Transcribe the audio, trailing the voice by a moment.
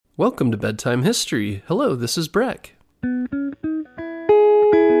Welcome to Bedtime History. Hello, this is Breck.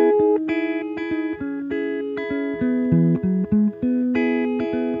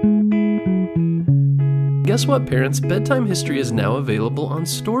 Guess what, parents? Bedtime History is now available on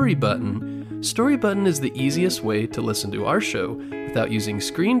Storybutton. Storybutton is the easiest way to listen to our show without using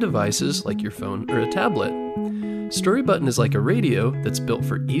screen devices like your phone or a tablet. Storybutton is like a radio that's built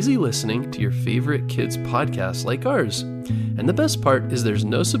for easy listening to your favorite kids' podcasts like ours. And the best part is there's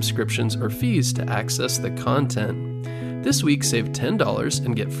no subscriptions or fees to access the content. This week, save $10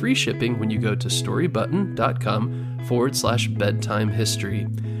 and get free shipping when you go to storybutton.com/bedtime history.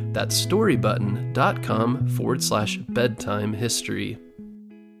 That's storybutton.com/bedtime history.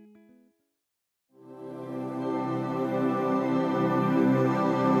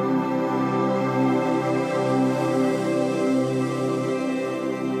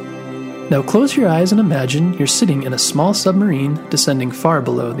 Now close your eyes and imagine you're sitting in a small submarine descending far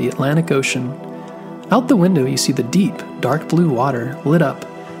below the Atlantic Ocean. Out the window you see the deep, dark blue water lit up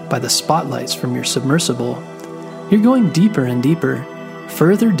by the spotlights from your submersible. You're going deeper and deeper,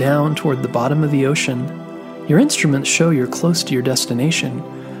 further down toward the bottom of the ocean. Your instruments show you're close to your destination,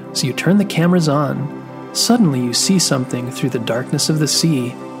 so you turn the cameras on. Suddenly you see something through the darkness of the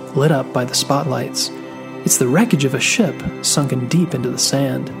sea, lit up by the spotlights. It's the wreckage of a ship sunken deep into the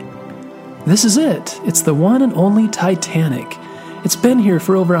sand. This is it. It's the one and only Titanic. It's been here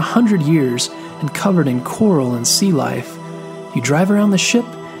for over 100 years and covered in coral and sea life. You drive around the ship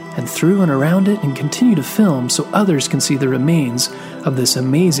and through and around it and continue to film so others can see the remains of this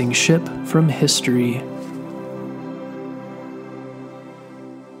amazing ship from history.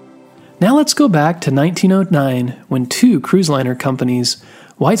 Now let's go back to 1909 when two cruise liner companies,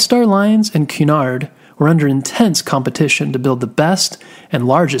 White Star Lines and Cunard, were under intense competition to build the best and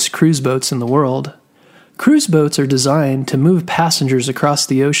largest cruise boats in the world. Cruise boats are designed to move passengers across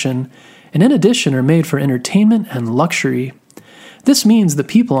the ocean, and in addition are made for entertainment and luxury. This means the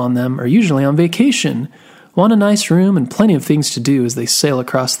people on them are usually on vacation, want a nice room and plenty of things to do as they sail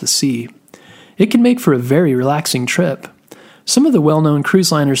across the sea. It can make for a very relaxing trip. Some of the well-known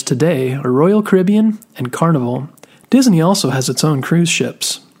cruise liners today are Royal Caribbean and Carnival. Disney also has its own cruise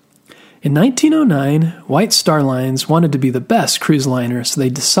ships. In 1909, White Star Lines wanted to be the best cruise liner, so they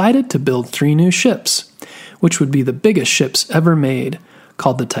decided to build 3 new ships, which would be the biggest ships ever made,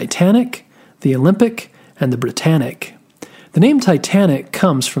 called the Titanic, the Olympic, and the Britannic. The name Titanic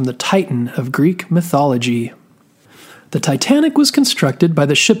comes from the Titan of Greek mythology. The Titanic was constructed by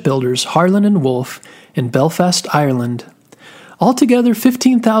the shipbuilders Harland and Wolff in Belfast, Ireland. Altogether,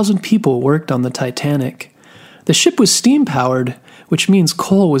 15,000 people worked on the Titanic. The ship was steam-powered, which means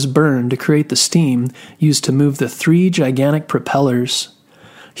coal was burned to create the steam used to move the 3 gigantic propellers.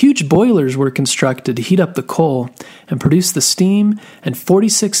 Huge boilers were constructed to heat up the coal and produce the steam and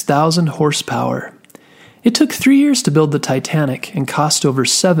 46,000 horsepower. It took 3 years to build the Titanic and cost over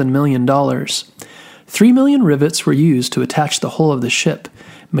 $7 million. 3 million rivets were used to attach the hull of the ship,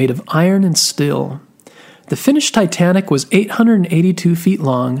 made of iron and steel. The finished Titanic was 882 feet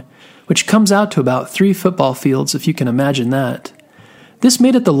long, which comes out to about 3 football fields if you can imagine that. This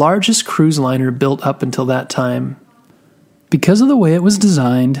made it the largest cruise liner built up until that time. Because of the way it was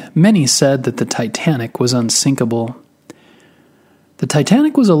designed, many said that the Titanic was unsinkable. The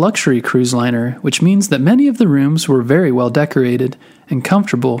Titanic was a luxury cruise liner, which means that many of the rooms were very well decorated and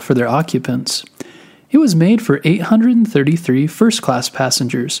comfortable for their occupants. It was made for 833 first-class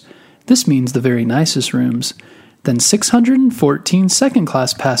passengers. This means the very nicest rooms. Then 614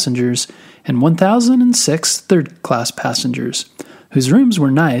 second-class passengers and 1,006 third-class passengers, whose rooms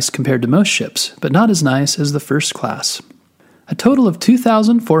were nice compared to most ships, but not as nice as the first class. A total of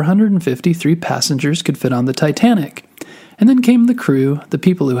 2,453 passengers could fit on the Titanic, and then came the crew, the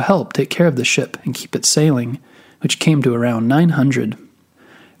people who helped take care of the ship and keep it sailing, which came to around 900.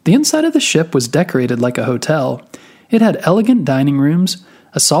 The inside of the ship was decorated like a hotel. It had elegant dining rooms,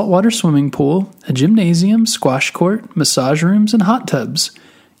 a saltwater swimming pool, a gymnasium, squash court, massage rooms, and hot tubs.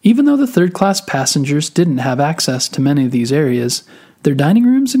 Even though the third-class passengers didn't have access to many of these areas, their dining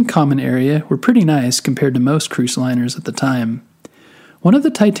rooms and common area were pretty nice compared to most cruise liners at the time. One of the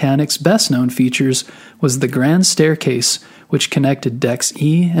Titanic's best-known features was the grand staircase, which connected decks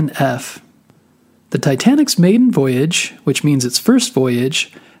E and F. The Titanic's maiden voyage, which means its first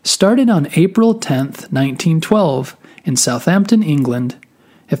voyage, started on April 10, 1912, in Southampton, England.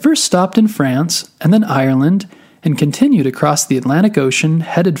 It first stopped in France, and then Ireland, and continued across the Atlantic Ocean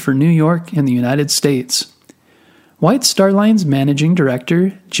headed for New York in the United States. White Star Line's managing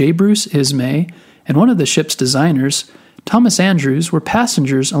director, J. Bruce Ismay, and one of the ship's designers, Thomas Andrews, were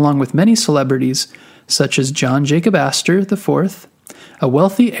passengers along with many celebrities such as John Jacob Astor IV, a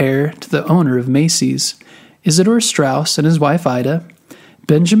wealthy heir to the owner of Macy's, Isidor Straus and his wife Ida,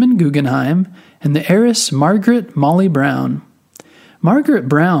 Benjamin Guggenheim, and the heiress Margaret Molly Brown. Margaret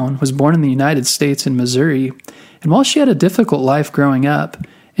Brown was born in the United States in Missouri, and while she had a difficult life growing up,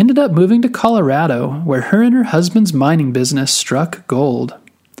 ended up moving to Colorado, where her and her husband's mining business struck gold.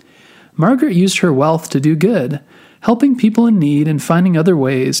 Margaret used her wealth to do good, helping people in need and finding other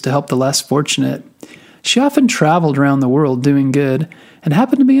ways to help the less fortunate. She often traveled around the world doing good, and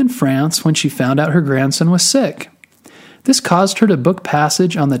happened to be in France when she found out her grandson was sick. This caused her to book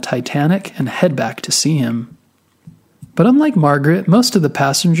passage on the Titanic and head back to see him. But unlike Margaret, most of the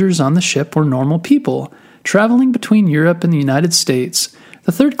passengers on the ship were normal people, traveling between Europe and the United States,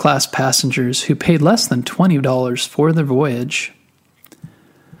 the third-class passengers who paid less than $20 for their voyage.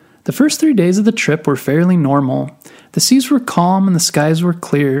 The first 3 days of the trip were fairly normal. The seas were calm and the skies were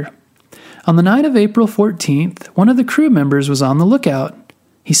clear. On the night of April 14th, one of the crew members was on the lookout.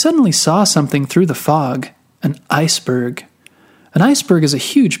 He suddenly saw something through the fog, an iceberg. An iceberg is a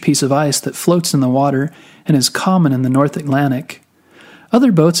huge piece of ice that floats in the water and is common in the North Atlantic.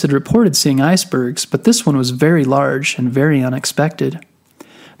 Other boats had reported seeing icebergs, but this one was very large and very unexpected.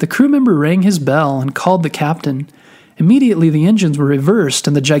 The crew member rang his bell and called the captain. Immediately the engines were reversed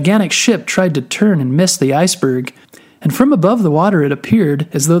and the gigantic ship tried to turn and miss the iceberg. And from above the water it appeared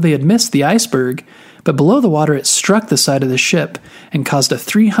as though they had missed the iceberg, but below the water it struck the side of the ship and caused a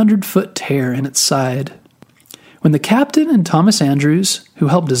 300-foot tear in its side. When the captain and Thomas Andrews, who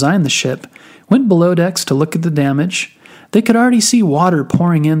helped design the ship, went below decks to look at the damage, they could already see water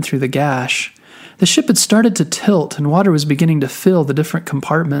pouring in through the gash. The ship had started to tilt and water was beginning to fill the different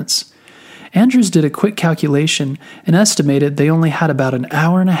compartments. Andrews did a quick calculation and estimated they only had about an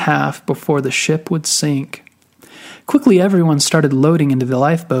hour and a half before the ship would sink. Quickly everyone started loading into the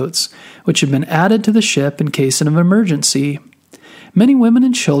lifeboats, which had been added to the ship in case of an emergency. Many women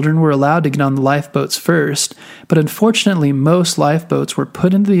and children were allowed to get on the lifeboats first, but unfortunately most lifeboats were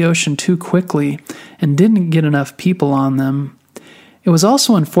put into the ocean too quickly and didn't get enough people on them. It was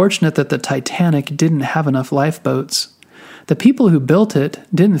also unfortunate that the Titanic didn't have enough lifeboats. The people who built it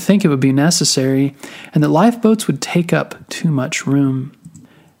didn't think it would be necessary, and that lifeboats would take up too much room.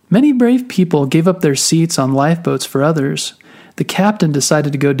 Many brave people gave up their seats on lifeboats for others. The captain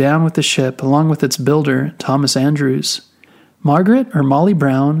decided to go down with the ship along with its builder, Thomas Andrews. Margaret, or Molly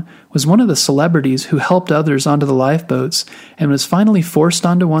Brown, was one of the celebrities who helped others onto the lifeboats and was finally forced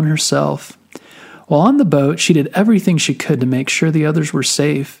onto one herself. While on the boat, she did everything she could to make sure the others were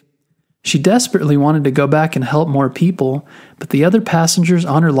safe. She desperately wanted to go back and help more people, but the other passengers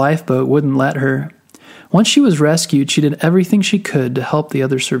on her lifeboat wouldn't let her. Once she was rescued, she did everything she could to help the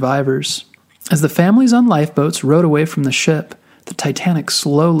other survivors. As the families on lifeboats rowed away from the ship, the Titanic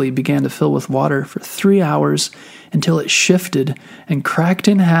slowly began to fill with water for 3 hours until it shifted and cracked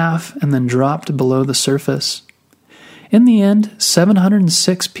in half and then dropped below the surface. In the end,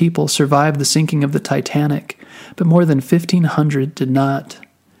 706 people survived the sinking of the Titanic, but more than 1,500 did not.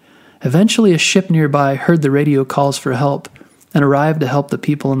 Eventually, a ship nearby heard the radio calls for help and arrived to help the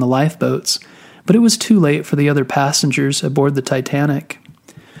people in the lifeboats, but it was too late for the other passengers aboard the Titanic.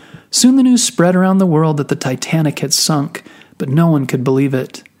 Soon the news spread around the world that the Titanic had sunk, but no one could believe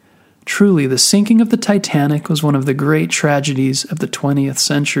it. Truly, the sinking of the Titanic was one of the great tragedies of the 20th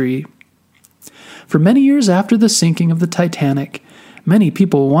century. For many years after the sinking of the Titanic, many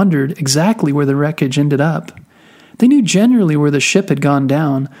people wondered exactly where the wreckage ended up. They knew generally where the ship had gone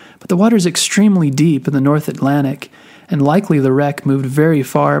down, but the water is extremely deep in the North Atlantic, and likely the wreck moved very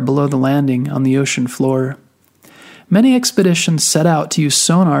far below the landing on the ocean floor. Many expeditions set out to use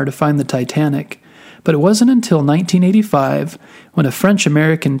sonar to find the Titanic, but it wasn't until 1985 when a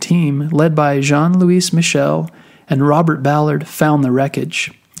French-American team led by Jean-Louis Michel and Robert Ballard found the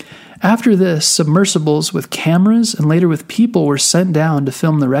wreckage. After this, submersibles with cameras and later with people were sent down to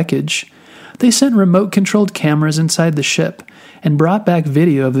film the wreckage. They sent remote-controlled cameras inside the ship and brought back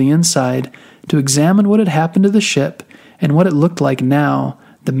video of the inside to examine what had happened to the ship and what it looked like now,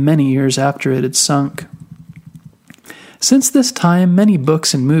 the many years after it had sunk. Since this time, many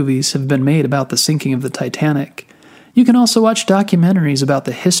books and movies have been made about the sinking of the Titanic. You can also watch documentaries about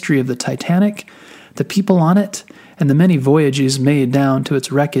the history of the Titanic, the people on it, and the many voyages made down to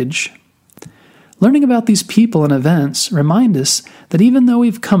its wreckage. Learning about these people and events remind us that even though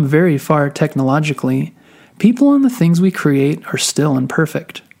we've come very far technologically, people and the things we create are still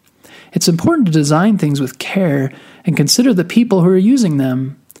imperfect. It's important to design things with care and consider the people who are using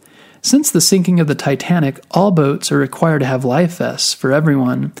them. Since the sinking of the Titanic, all boats are required to have life vests for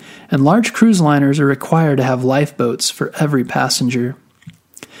everyone, and large cruise liners are required to have lifeboats for every passenger.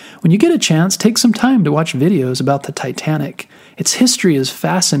 When you get a chance, take some time to watch videos about the Titanic. Its history is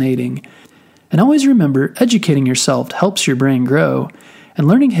fascinating. And always remember, educating yourself helps your brain grow, and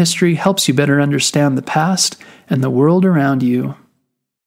learning history helps you better understand the past and the world around you.